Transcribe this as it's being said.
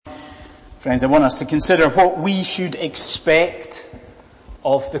Friends, I want us to consider what we should expect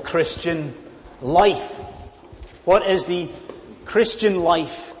of the Christian life. What is the Christian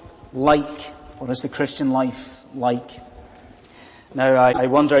life like? What is the Christian life like? Now, I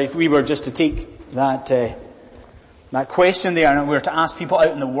wonder if we were just to take that question there and we were to ask people out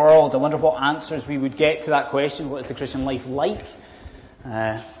in the world, I wonder what answers we would get to that question. What is the Christian life like?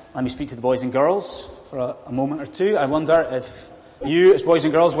 Let me speak to the boys and girls for a moment or two. I wonder if you, as boys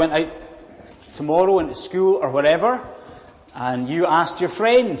and girls, went out tomorrow into school or whatever, and you asked your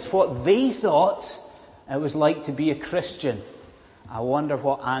friends what they thought it was like to be a Christian. I wonder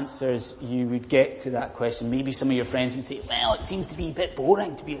what answers you would get to that question. Maybe some of your friends would say, well, it seems to be a bit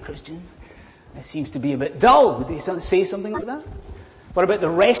boring to be a Christian. It seems to be a bit dull. Would they say something like that? What about the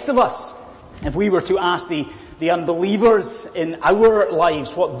rest of us? If we were to ask the unbelievers in our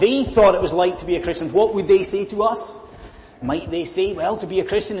lives what they thought it was like to be a Christian, what would they say to us? Might they say, well, to be a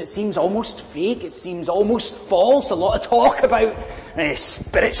Christian it seems almost fake, it seems almost false, a lot of talk about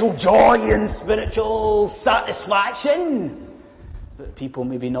spiritual joy and spiritual satisfaction. But people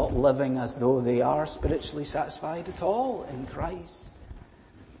maybe not living as though they are spiritually satisfied at all in Christ.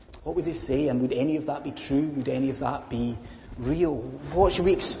 What would they say? And would any of that be true? Would any of that be real? What should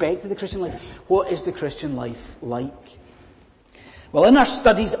we expect of the Christian life? What is the Christian life like? Well, in our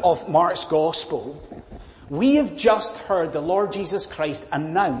studies of Mark's Gospel, we have just heard the Lord Jesus Christ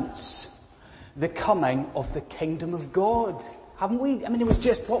announce the coming of the kingdom of God. Haven't we? I mean, it was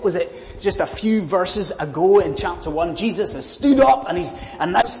just a few verses ago in chapter 1, Jesus has stood up and he's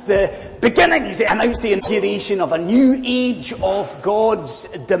announced the beginning, he's announced the inauguration of a new age of God's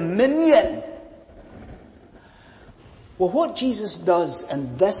dominion. Well, what Jesus does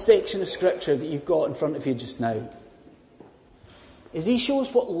in this section of scripture that you've got in front of you just now is he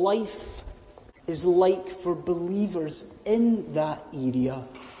shows what life is like for believers in that area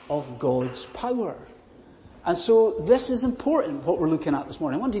of God's power. And so this is important, what we're looking at this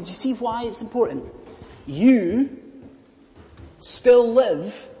morning. Did you see why it's important? You still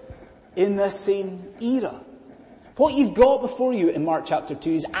live in this same era. What you've got before you in Mark chapter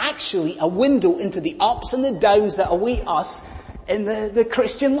 2 is actually a window into the ups and the downs that await us in the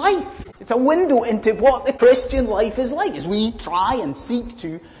Christian life. It's a window into what the Christian life is like as we try and seek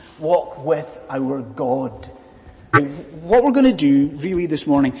to walk with our God. What we're going to do really this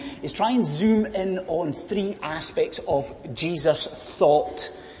morning is try and zoom in on three aspects of Jesus'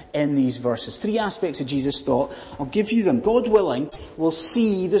 thought in these verses. Three aspects of Jesus' thought. I'll give you them. God willing, we'll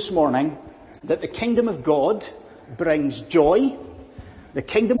see this morning that the kingdom of God brings joy. The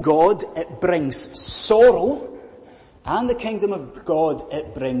kingdom of God, it brings sorrow. And the kingdom of God,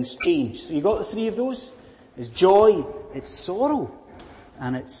 it brings change. So you got the three of those? It's joy, it's sorrow,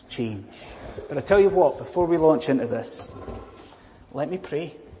 and it's change. But I tell you what, before we launch into this, let me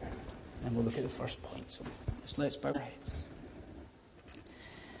pray, and we'll look at the first point. So let's bow our heads.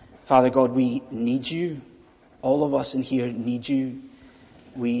 Father God, we need you. All of us in here need you.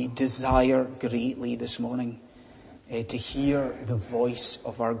 We desire greatly this morning to hear the voice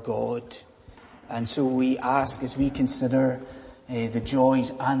of our God. And so we ask, as we consider the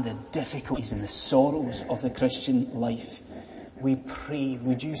joys and the difficulties and the sorrows of the Christian life, we pray,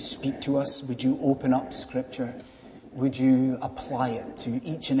 would you speak to us? Would you open up Scripture? Would you apply it to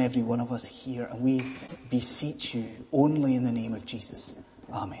each and every one of us here? And we beseech you only in the name of Jesus.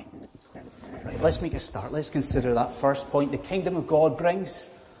 Amen. Right, let's make a start. Let's consider that first point. The kingdom of God brings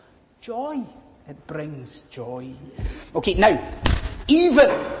joy. It brings joy. Okay, now, even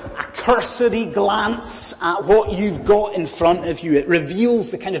a cursory glance at what you've got in front of you, it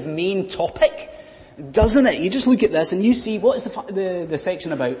reveals the kind of main topic, doesn't it? You just look at this and you see, what is the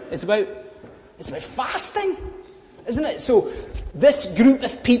section about? It's about fasting, isn't it? So this group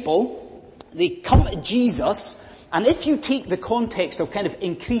of people, they come to Jesus, and if you take the context of kind of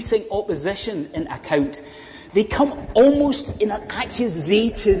increasing opposition in account, they come almost in an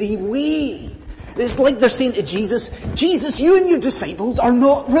accusatory way. It's like they're saying to Jesus, Jesus, you and your disciples are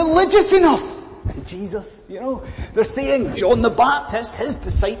not religious enough. To Jesus, they're saying John the Baptist, his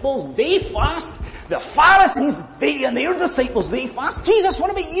disciples, they fast. The Pharisees, they and their disciples, they fast. Jesus,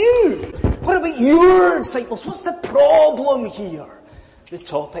 what about you? What about your disciples? What's the problem here? The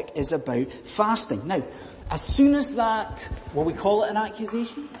topic is about fasting. Now, as soon as that, will we call it an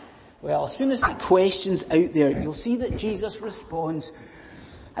accusation? Well, as soon as that question's out there, you'll see that Jesus responds.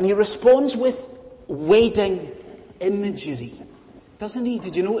 And he responds with wedding imagery. Doesn't he?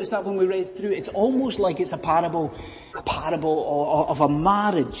 Did you notice that when we read through it? It's almost like it's a parable of a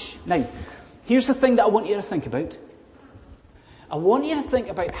marriage. Now, here's the thing that I want you to think about. I want you to think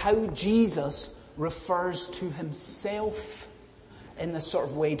about how Jesus refers to himself in this sort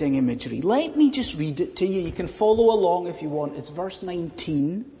of wedding imagery. Let me just read it to you. You can follow along if you want. It's verse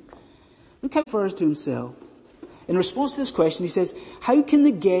 19. Look how he refers to himself. In response to this question, he says, how can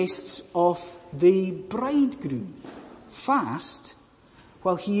the guests of the bridegroom fast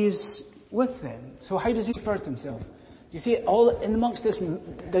while he is with them? So how does he refer to himself? Do you see it all in amongst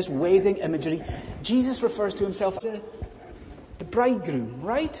this wedding imagery? Jesus refers to himself as the bridegroom,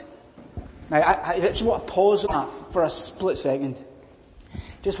 right? Now, I just want to pause on that for a split second.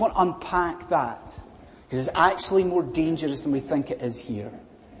 Just want to unpack that, because it's actually more dangerous than we think it is here.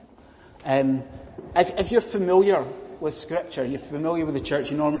 If you're familiar with Scripture, you're familiar with the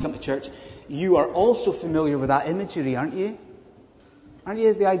church, you normally come to church, you are also familiar with that imagery, aren't you? Aren't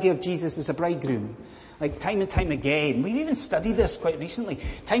you? The idea of Jesus as a bridegroom. Like time and time again, we've even studied this quite recently.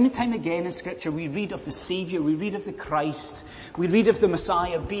 Time and time again in Scripture, we read of the Saviour, we read of the Christ, we read of the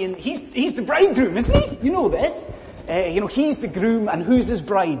Messiah being, he's the bridegroom, isn't he? You know this. He's the groom, and who's his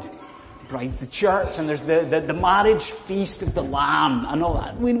bride? The bride's the church, and there's the marriage feast of the Lamb and all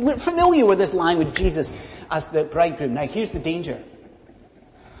that. We're familiar with this language, Jesus as the bridegroom. Now here's the danger.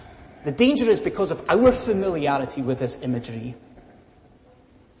 The danger is because of our familiarity with this imagery,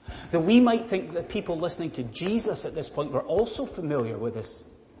 that we might think that people listening to Jesus at this point were also familiar with this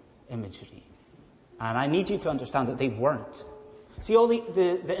imagery. And I need you to understand that they weren't. See, all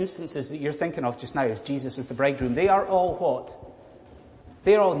the instances that you're thinking of just now as Jesus as the bridegroom, they are all what?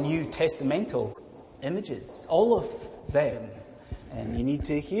 They are all New Testamental images. All of them. And you need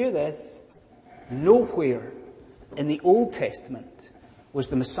to hear this. Nowhere in the Old Testament was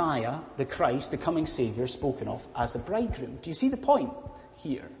the Messiah, the Christ, the coming Saviour spoken of as a bridegroom. Do you see the point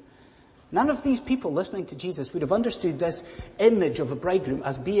here? None of these people listening to Jesus would have understood this image of a bridegroom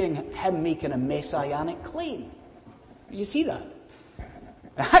as being him making a messianic claim. You see that?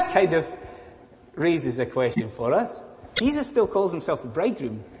 That kind of raises a question for us. Jesus still calls himself the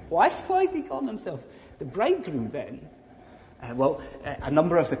bridegroom. Why is he calling himself the bridegroom then? A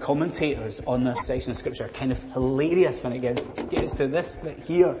number of the commentators on this section of Scripture are kind of hilarious when it gets to this bit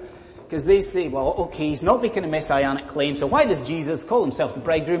here. Because they say, well, okay, he's not making a messianic claim, so why does Jesus call himself the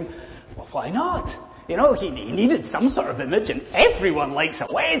bridegroom? Well, why not? He needed some sort of image, and everyone likes a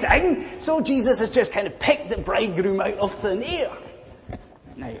wedding, so Jesus has just kind of picked the bridegroom out of thin air.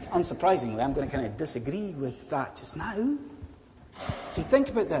 Now, unsurprisingly, I'm going to kind of disagree with that just now. See, think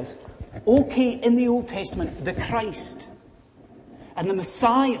about this. Okay, in the Old Testament, the Christ and the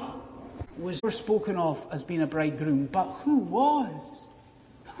Messiah was spoken of as being a bridegroom, but who was?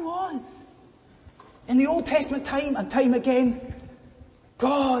 Who was? In the Old Testament time and time again,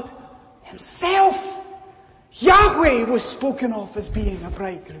 God himself, Yahweh, was spoken of as being a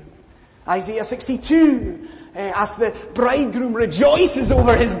bridegroom. Isaiah 62, as the bridegroom rejoices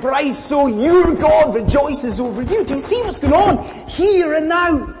over his bride, so your God rejoices over you. Do you see what's going on here and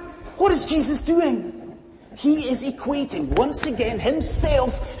now? What is Jesus doing? He is equating once again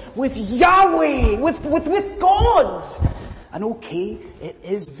himself with Yahweh, with God. And okay, it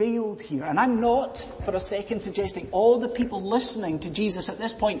is veiled here. And I'm not for a second suggesting all the people listening to Jesus at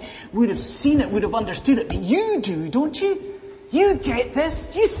this point would have seen it, would have understood it. But you do, don't you? You get this.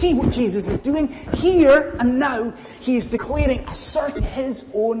 Do you see what Jesus is doing? Here and now, he is declaring asserting his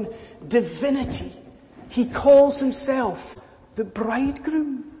own divinity. He calls himself the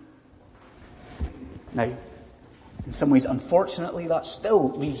bridegroom. Now, in some ways, unfortunately, that still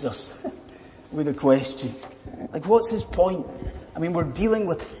leaves us with a question. Like, what's his point? I mean, we're dealing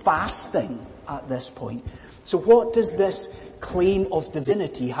with fasting at this point. So what does this claim of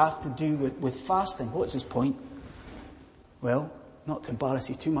divinity have to do with fasting? What's his point? Well, not to embarrass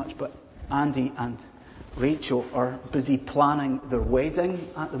you too much, but Andy and Rachel are busy planning their wedding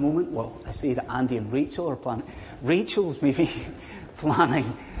at the moment. Well, I say that Andy and Rachel are planning. Rachel's maybe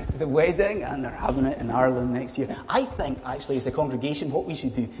planning the wedding, and they're having it in Ireland next year. I think, actually, as a congregation, what we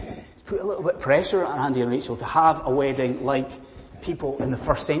should do is put a little bit of pressure on Andy and Rachel to have a wedding like people in the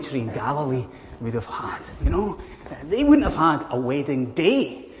first century in Galilee would have had. They wouldn't have had a wedding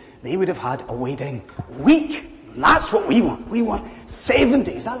day. They would have had a wedding week. And that's what we want. We want 7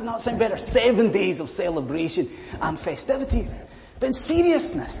 days. That does not sound better. 7 days of celebration and festivities. But in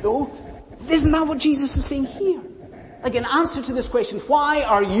seriousness, though, isn't that what Jesus is saying here? Like, in answer to this question, why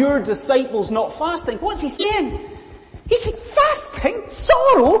are your disciples not fasting? What's he saying? He's saying, fasting?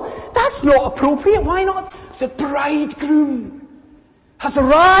 Sorrow? That's not appropriate. Why not? The bridegroom has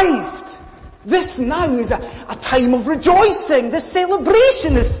arrived. This now is a time of rejoicing. The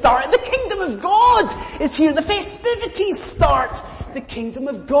celebration is started. The kingdom of God is here. The festivities start. The kingdom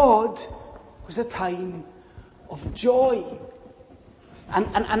of God was a time of joy.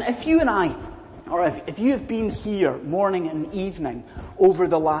 And if you and I or if you have been here morning and evening over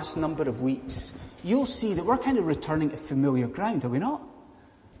the last number of weeks, you'll see that we're kind of returning to familiar ground, are we not?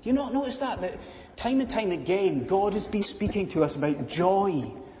 Do you not notice that? That time and time again, God has been speaking to us about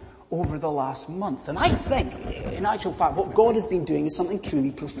joy over the last month. And I think, in actual fact, what God has been doing is something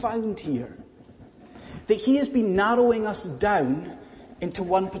truly profound here. That He has been narrowing us down into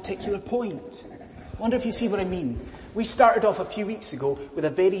one particular point. I wonder if you see what I mean. We started off a few weeks ago with a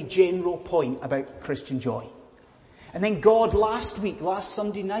very general point about Christian joy. And then God last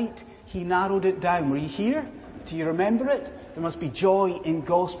Sunday night, He narrowed it down. Were you here? Do you remember it? There must be joy in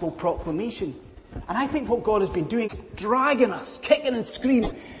gospel proclamation. And I think what God has been doing is dragging us, kicking and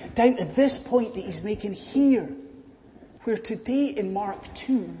screaming, down to this point that He's making here. Where today in Mark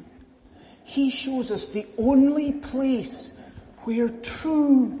 2, He shows us the only place where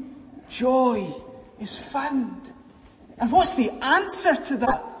true joy is found. And what's the answer to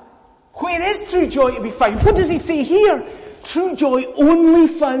that? Where is true joy to be found? What does He say here? True joy only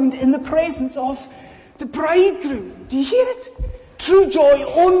found in the presence of the bridegroom. Do you hear it? True joy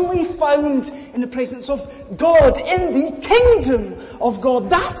only found in the presence of God, in the kingdom of God.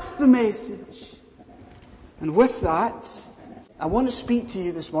 That's the message. And with that, I want to speak to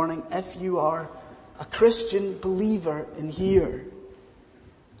you this morning if you are a Christian believer in here.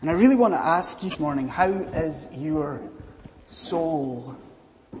 And I really want to ask you this morning, how is your soul?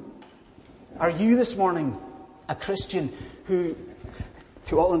 Are you this morning a Christian who,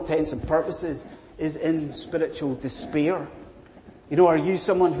 to all intents and purposes, is in spiritual despair? You know, are you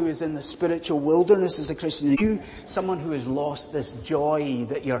someone who is in the spiritual wilderness as a Christian? Are you someone who has lost this joy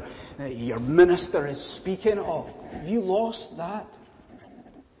that your minister is speaking of? Have you lost that?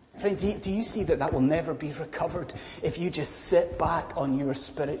 Friend, do you see that will never be recovered if you just sit back on your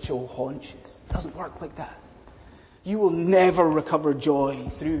spiritual haunches? It doesn't work like that. You will never recover joy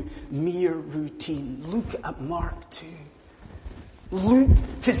through mere routine. Look at Mark 2. Look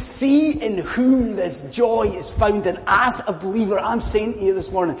to see in whom this joy is found. And as a believer, I'm saying to you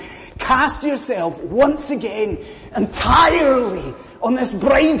this morning, cast yourself once again entirely on this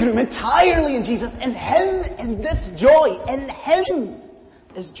bridegroom, entirely in Jesus. In Him is this joy. In Him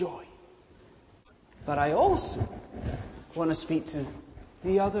is joy. But I also want to speak to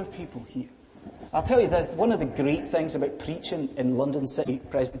the other people here. I'll tell you this, one of the great things about preaching in London City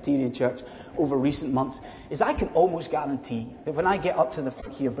Presbyterian Church over recent months is I can almost guarantee that when I get up to the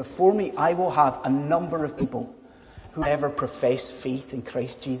front here, before me I will have a number of people who ever profess faith in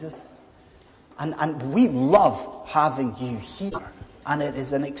Christ Jesus. And we love having you here. And it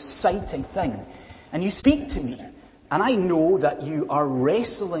is an exciting thing. And you speak to me, and I know that you are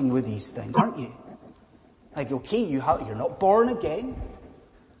wrestling with these things, aren't you? Like, okay, you're not born again.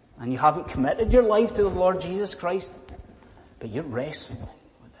 And you haven't committed your life to the Lord Jesus Christ, but you're wrestling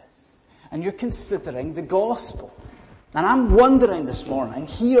with this. And you're considering the gospel. And I'm wondering this morning,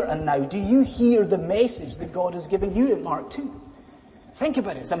 here and now, do you hear the message that God has given you in Mark 2? Think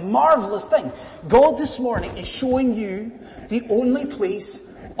about it. It's a marvelous thing. God this morning is showing you the only place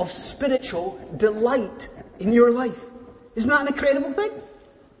of spiritual delight in your life. Isn't that an incredible thing?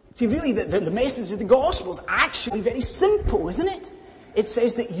 See, really, the message of the gospel is actually very simple, isn't it? It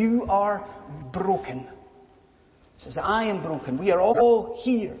says that you are broken. It says that I am broken. We are all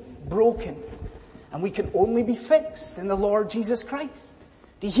here broken. And we can only be fixed in the Lord Jesus Christ.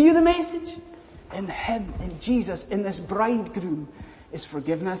 Do you hear the message? In Him, in Jesus, in this bridegroom is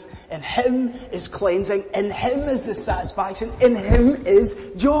forgiveness. In Him is cleansing. In Him is the satisfaction. In Him is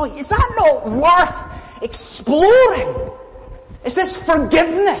joy. Is that not worth exploring? Is this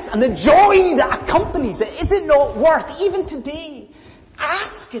forgiveness and the joy that accompanies it, is it not worth, even today,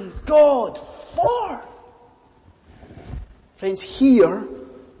 asking God for? Friends, here,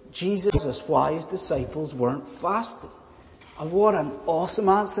 Jesus tells us why His disciples weren't fasting. And what an awesome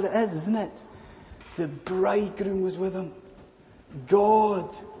answer it is, isn't it? The bridegroom was with Him.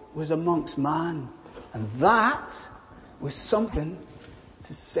 God was amongst man. And that was something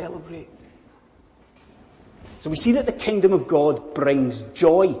to celebrate. So we see that the kingdom of God brings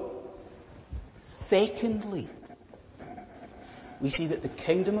joy. Secondly, we see that the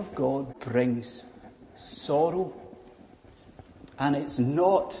kingdom of God brings sorrow. And it's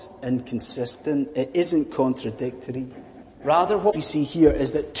not inconsistent. It isn't contradictory. Rather, what we see here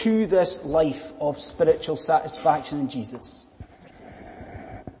is that to this life of spiritual satisfaction in Jesus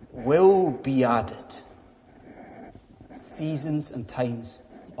will be added seasons and times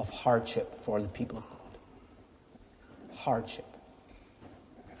of hardship for the people of God. Hardship.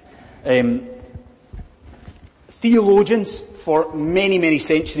 Theologians for many, many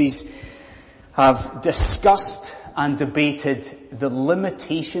centuries have discussed and debated the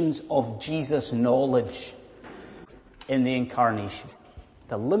limitations of Jesus' knowledge in the incarnation.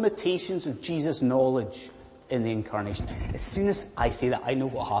 The limitations of Jesus' knowledge in the incarnation. As soon as I say that, I know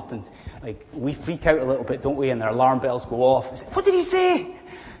what happens. Like, we freak out a little bit, don't we? And their alarm bells go off. Say, what did he say?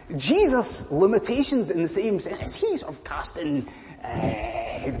 Jesus' limitations in the same sense. Is he sort of casting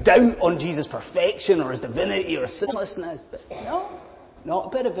doubt on Jesus' perfection or his divinity or his sinlessness? But no, not a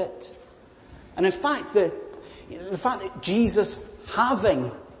bit of it. And in fact, the fact that Jesus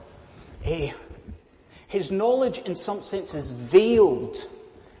having his knowledge in some sense is veiled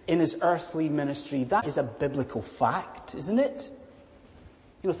in his earthly ministry, that is a biblical fact, isn't it?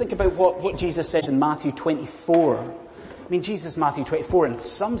 You know, think about what Jesus says in Matthew 24. I mean, Jesus, Matthew 24, in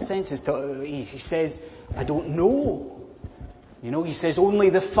some senses, he says, I don't know. You know, he says, only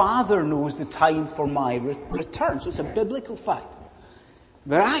the Father knows the time for my return. So it's a biblical fact.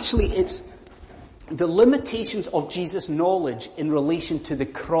 But actually, it's the limitations of Jesus' knowledge in relation to the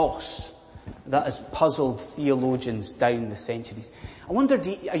cross that has puzzled theologians down the centuries. I wonder,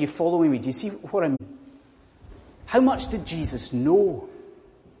 are you following me? Do you see what I mean? How much did Jesus know?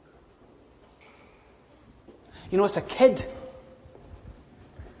 You know, as a kid,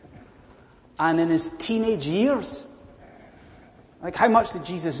 and in his teenage years, like, how much did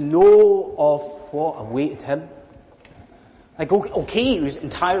Jesus know of what awaited him? Like, okay, he was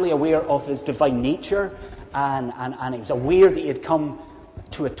entirely aware of his divine nature, and he was aware that he had come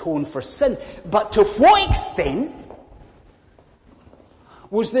to atone for sin. But to what extent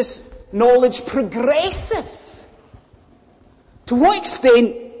was this knowledge progressive? To what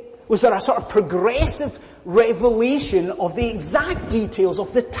extent was there a sort of progressive revelation of the exact details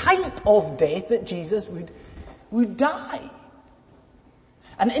of the type of death that Jesus would die?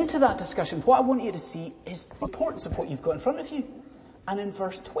 And into that discussion, what I want you to see is the importance of what you've got in front of you. And in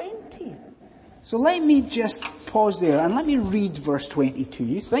verse 20. So let me just pause there and let me read verse 20 to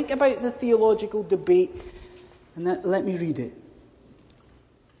you. Think about the theological debate and let me read it.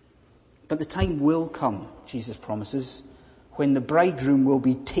 But the time will come, Jesus promises, when the bridegroom will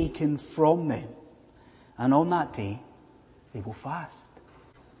be taken from them. And on that day, they will fast.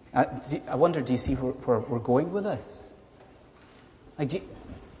 I wonder, do you see where we're going with this? Like, do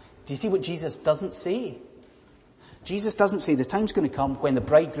you see what Jesus doesn't say? Jesus doesn't say the time's going to come when the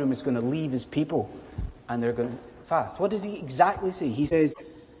bridegroom is going to leave his people and they're going to fast. What does he exactly say? He says,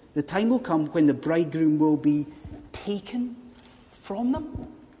 the time will come when the bridegroom will be taken from them.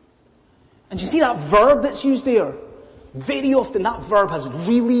 And you see that verb that's used there? Very often that verb has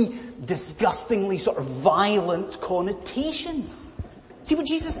really disgustingly sort of violent connotations. See what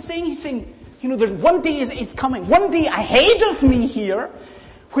Jesus is saying? He's saying, you know, there's one day is coming, one day ahead of me here,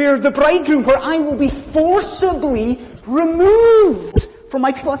 where the bridegroom, where I will be forcibly removed from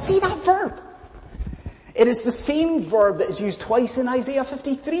my people. See that verb? It is the same verb that is used twice in Isaiah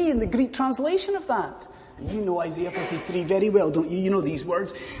 53 in the Greek translation of that. You know Isaiah 53 very well, don't you? You know these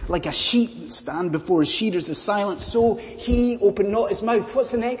words. Like a sheep that stand before his shearers is silent, so he opened not his mouth.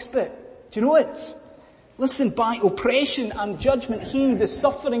 What's the next bit? Do you know it? Listen, by oppression and judgment, he, the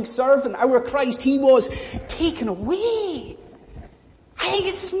suffering servant, our Christ, he was taken away. I think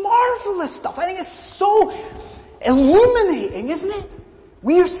it's marvelous stuff. I think it's so illuminating, isn't it?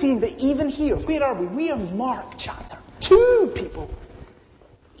 We are seeing that even here, where are we? We are Mark chapter 2, people.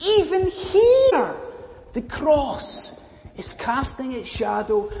 Even here, the cross is casting its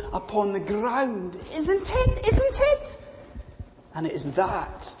shadow upon the ground. Isn't it? Isn't it? And it is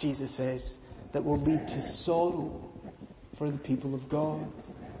that, Jesus says, that will lead to sorrow for the people of God.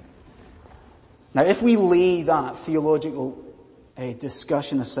 Now, if we lay that theological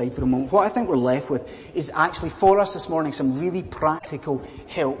discussion aside for a moment, what I think we're left with is actually for us this morning some really practical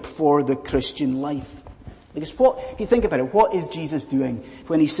help for the Christian life. Because if you think about it, what is Jesus doing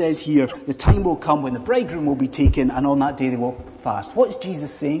when he says here, the time will come when the bridegroom will be taken and on that day they will fast? What is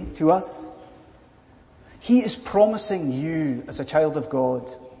Jesus saying to us? He is promising you as a child of God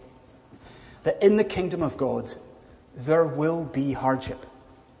that in the kingdom of God there will be hardship.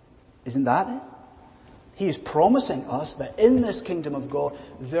 Isn't that it? He is promising us that in this kingdom of God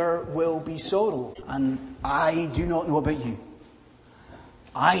there will be sorrow. And I do not know about you.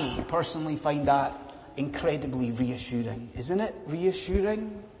 I personally find that incredibly reassuring. Isn't it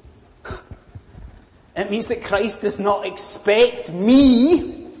reassuring? It means that Christ does not expect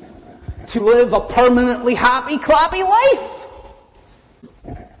me to live a permanently happy, clappy life.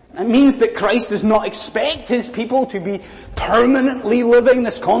 It means that Christ does not expect his people to be permanently living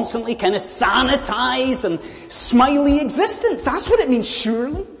this constantly kind of sanitized and smiley existence. That's what it means,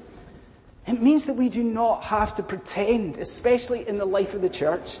 surely. It means that we do not have to pretend, especially in the life of the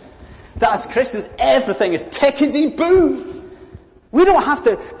church, that as Christians everything is tickety-boo. We don't have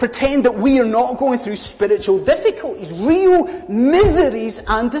to pretend that we are not going through spiritual difficulties, real miseries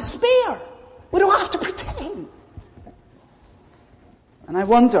and despair. We don't have to pretend. And I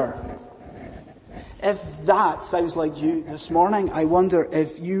wonder if that sounds like you this morning. I wonder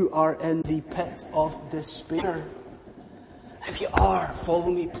if you are in the pit of despair. If you are,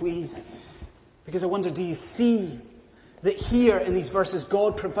 follow me please. Because I wonder, do you see that here in these verses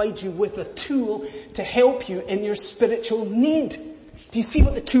God provides you with a tool to help you in your spiritual need? Do you see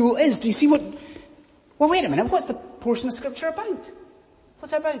what the tool is? Do you see what... Well, wait a minute. What's the portion of Scripture about?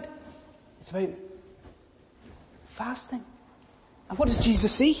 What's it about? It's about fasting. And what does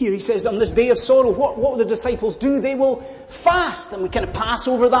Jesus say here? He says, on this day of sorrow, what will the disciples do? They will fast. And we kind of pass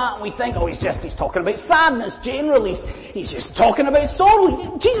over that and we think, oh, he's talking about sadness generally. He's just talking about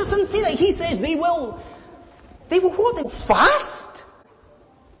sorrow. Jesus doesn't say that. He says they will what? They will fast.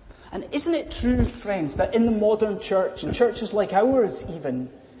 And isn't it true, friends, that in the modern church, and churches like ours even,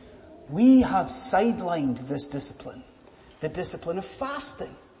 we have sidelined this discipline, the discipline of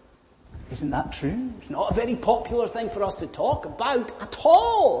fasting. Isn't that true? It's not a very popular thing for us to talk about at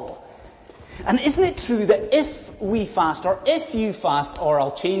all. And isn't it true that if we fast, or if you fast, or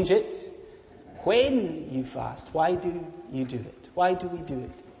I'll change it, when you fast, why do you do it? Why do we do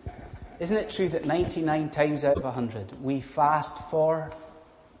it? Isn't it true that 99 times out of 100 we fast for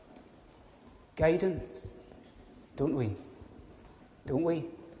guidance? Don't we? Don't we?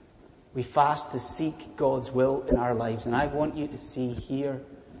 We fast to seek God's will in our lives. And I want you to see here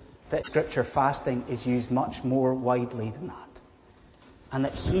that Scripture fasting is used much more widely than that. And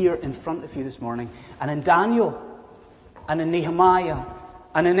that here in front of you this morning, and in Daniel, and in Nehemiah,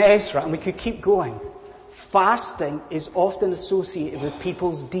 and in Ezra, and we could keep going, fasting is often associated with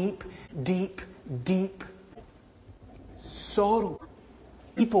people's deep, deep, deep sorrow.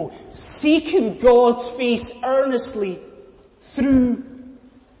 People seeking God's face earnestly through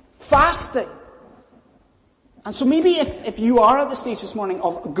fasting. And so maybe if you are at the stage this morning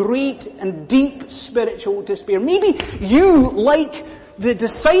of great and deep spiritual despair, maybe you, like the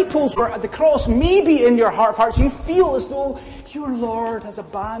disciples were at the cross, maybe in your heart of hearts you feel as though your Lord has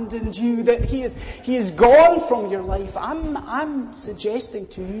abandoned you, that He is gone from your life. I'm suggesting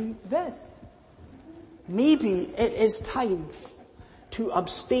to you this. Maybe it is time to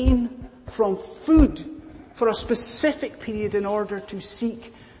abstain from food for a specific period in order to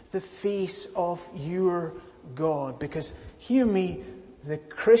seek the face of your God. Because, hear me, the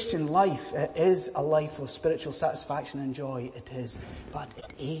Christian life is a life of spiritual satisfaction and joy. It is. But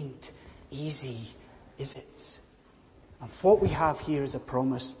it ain't easy, is it? And what we have here is a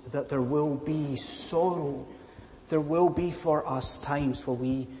promise that there will be sorrow. There will be for us times where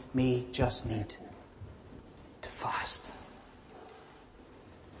we may just need to fast.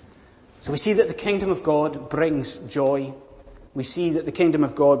 So we see that the kingdom of God brings joy. We see that the kingdom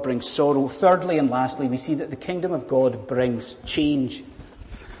of God brings sorrow. Thirdly and lastly, we see that the kingdom of God brings change.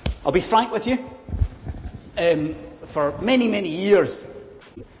 I'll be frank with you. For many, many years,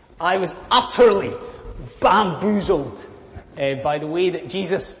 I was utterly bamboozled by the way that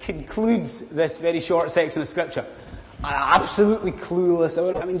Jesus concludes this very short section of Scripture. Absolutely clueless.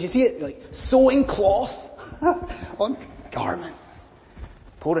 I mean, do you see it? Like sewing cloth on garments,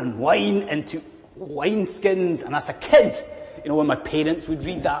 pouring wine into wineskins, and as a kid, you know, when my parents would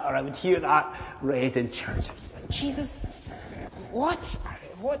read that or I would hear that read in church, I was like, Jesus, what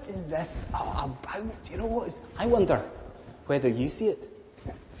is this about? You know, I wonder whether you see it.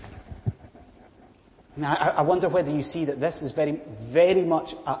 I wonder whether you see that this is very, very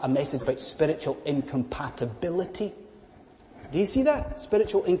much a message about spiritual incompatibility. Do you see that?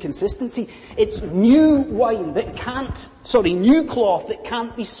 Spiritual inconsistency. It's new cloth that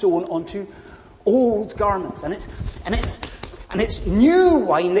can't be sewn onto old garments. And it's new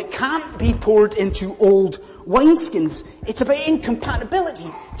wine that can't be poured into old wineskins. It's about incompatibility.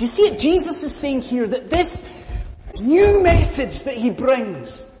 Do you see it? Jesus is saying here that this new message that He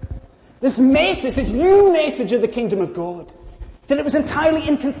brings, this new message of the kingdom of God, that it was entirely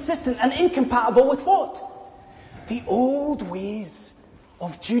inconsistent and incompatible with what? The old ways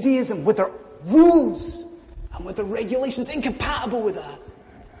of Judaism, with their rules and with their regulations, incompatible with that.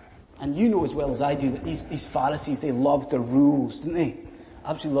 And you know as well as I do that these Pharisees, they loved their rules, didn't they?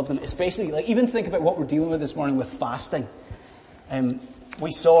 Absolutely loved them. Especially, even think about what we're dealing with this morning with fasting.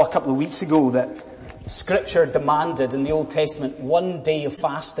 We saw a couple of weeks ago that Scripture demanded in the Old Testament 1 day of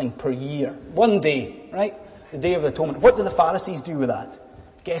fasting per year. 1 day, right? The Day of Atonement. What do the Pharisees do with that?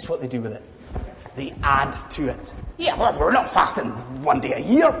 Guess what they do with it? They add to it. Yeah, we're not fasting 1 day a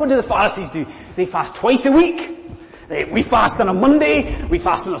year. What do the Pharisees do? They fast twice a week. We fast on a Monday, we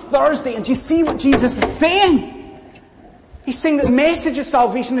fast on a Thursday, and do you see what Jesus is saying? He's saying that the message of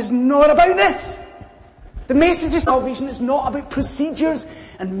salvation is not about this. The message of salvation is not about procedures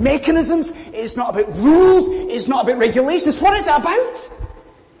and mechanisms. It is not about rules. It is not about regulations. What is it about?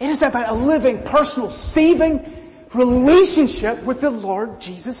 It is about a living, personal, saving relationship with the Lord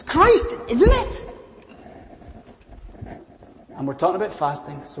Jesus Christ, isn't it? And we're talking about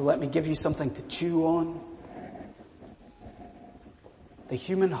fasting, so let me give you something to chew on. The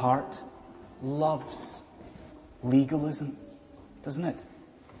human heart loves legalism, doesn't it?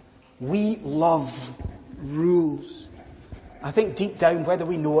 We love rules. I think deep down, whether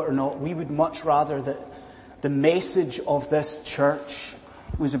we know it or not, we would much rather that the message of this church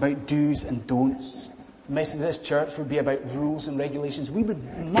was about do's and don'ts. The message of this church would be about rules and regulations. We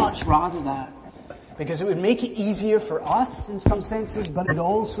would much rather that. Because it would make it easier for us in some senses, but it would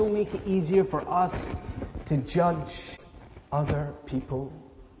also make it easier for us to judge other people.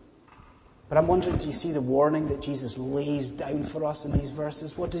 But I'm wondering, do you see the warning that Jesus lays down for us in these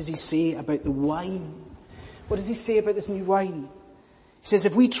verses? What does he say about the wine? What does he say about this new wine? He says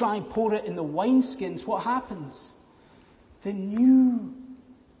if we try and pour it in the wineskins, what happens? The new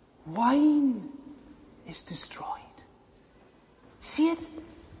wine is destroyed. See it? He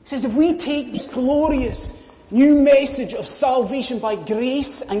says if we take this glorious new message of salvation by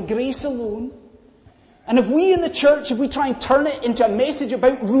grace and grace alone, and if we in the church, if we try and turn it into a message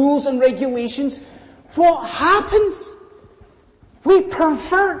about rules and regulations, what happens? We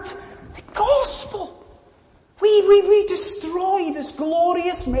pervert the gospel. We destroy this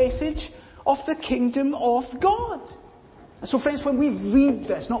glorious message of the kingdom of God. And so friends, when we read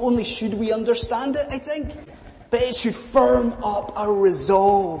this, not only should we understand it, I think, but it should firm up our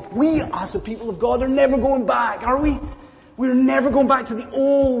resolve. We, as the people of God, are never going back, are we? We're never going back to the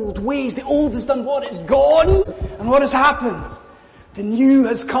old ways. The old has done what? It's gone. And what has happened? The new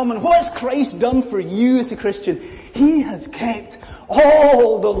has come. And what has Christ done for you as a Christian? He has kept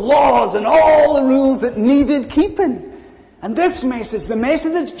all the laws and all the rules that needed keeping. And this message, the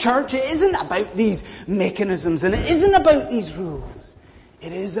message of the church, it isn't about these mechanisms and it isn't about these rules.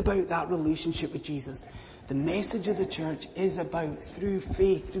 It is about that relationship with Jesus. The message of the church is about, through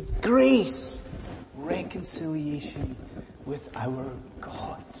faith, through grace, reconciliation with our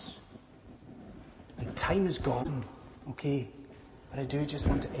God. And time is gone, okay? But I do just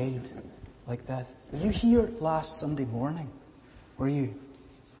want to end like this. Were you here last Sunday morning? Were you?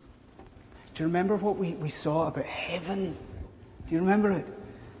 Do you remember what we saw about heaven? Do you remember it?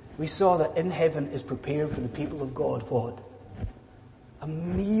 We saw that in heaven is prepared for the people of God what? A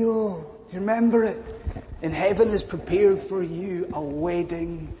meal. Do you remember it? In heaven is prepared for you a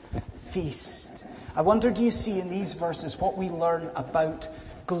wedding feast. I wonder, do you see in these verses what we learn about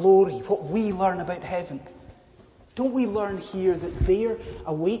glory, what we learn about heaven? Don't we learn here that there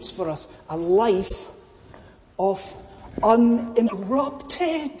awaits for us a life of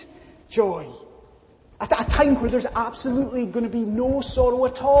uninterrupted joy? At a time where there's absolutely going to be no sorrow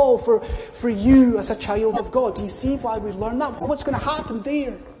at all for you as a child of God. Do you see why we learn that? What's going to happen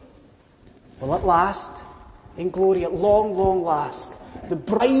there? Well, at last, in glory, at long, long last, the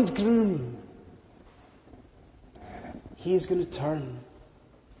bridegroom, he is going to turn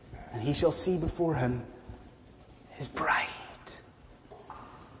and he shall see before him his bride.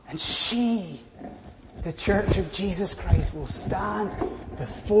 And she, the church of Jesus Christ, will stand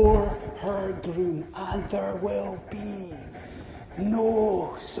before her groom, and there will be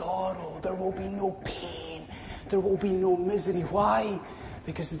no sorrow, there will be no pain, there will be no misery. Why?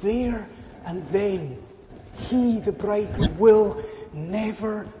 Because there and then he, the bridegroom, will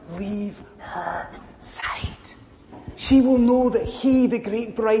never leave her side. She will know that he, the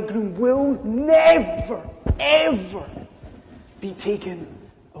great bridegroom, will never, ever be taken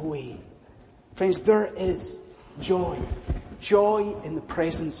away. Friends, there is joy. Joy in the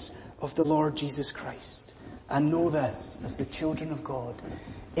presence of the Lord Jesus Christ. And know this, as the children of God,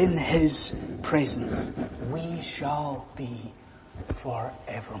 in his presence we shall be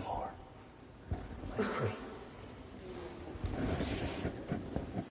forevermore. Let's pray.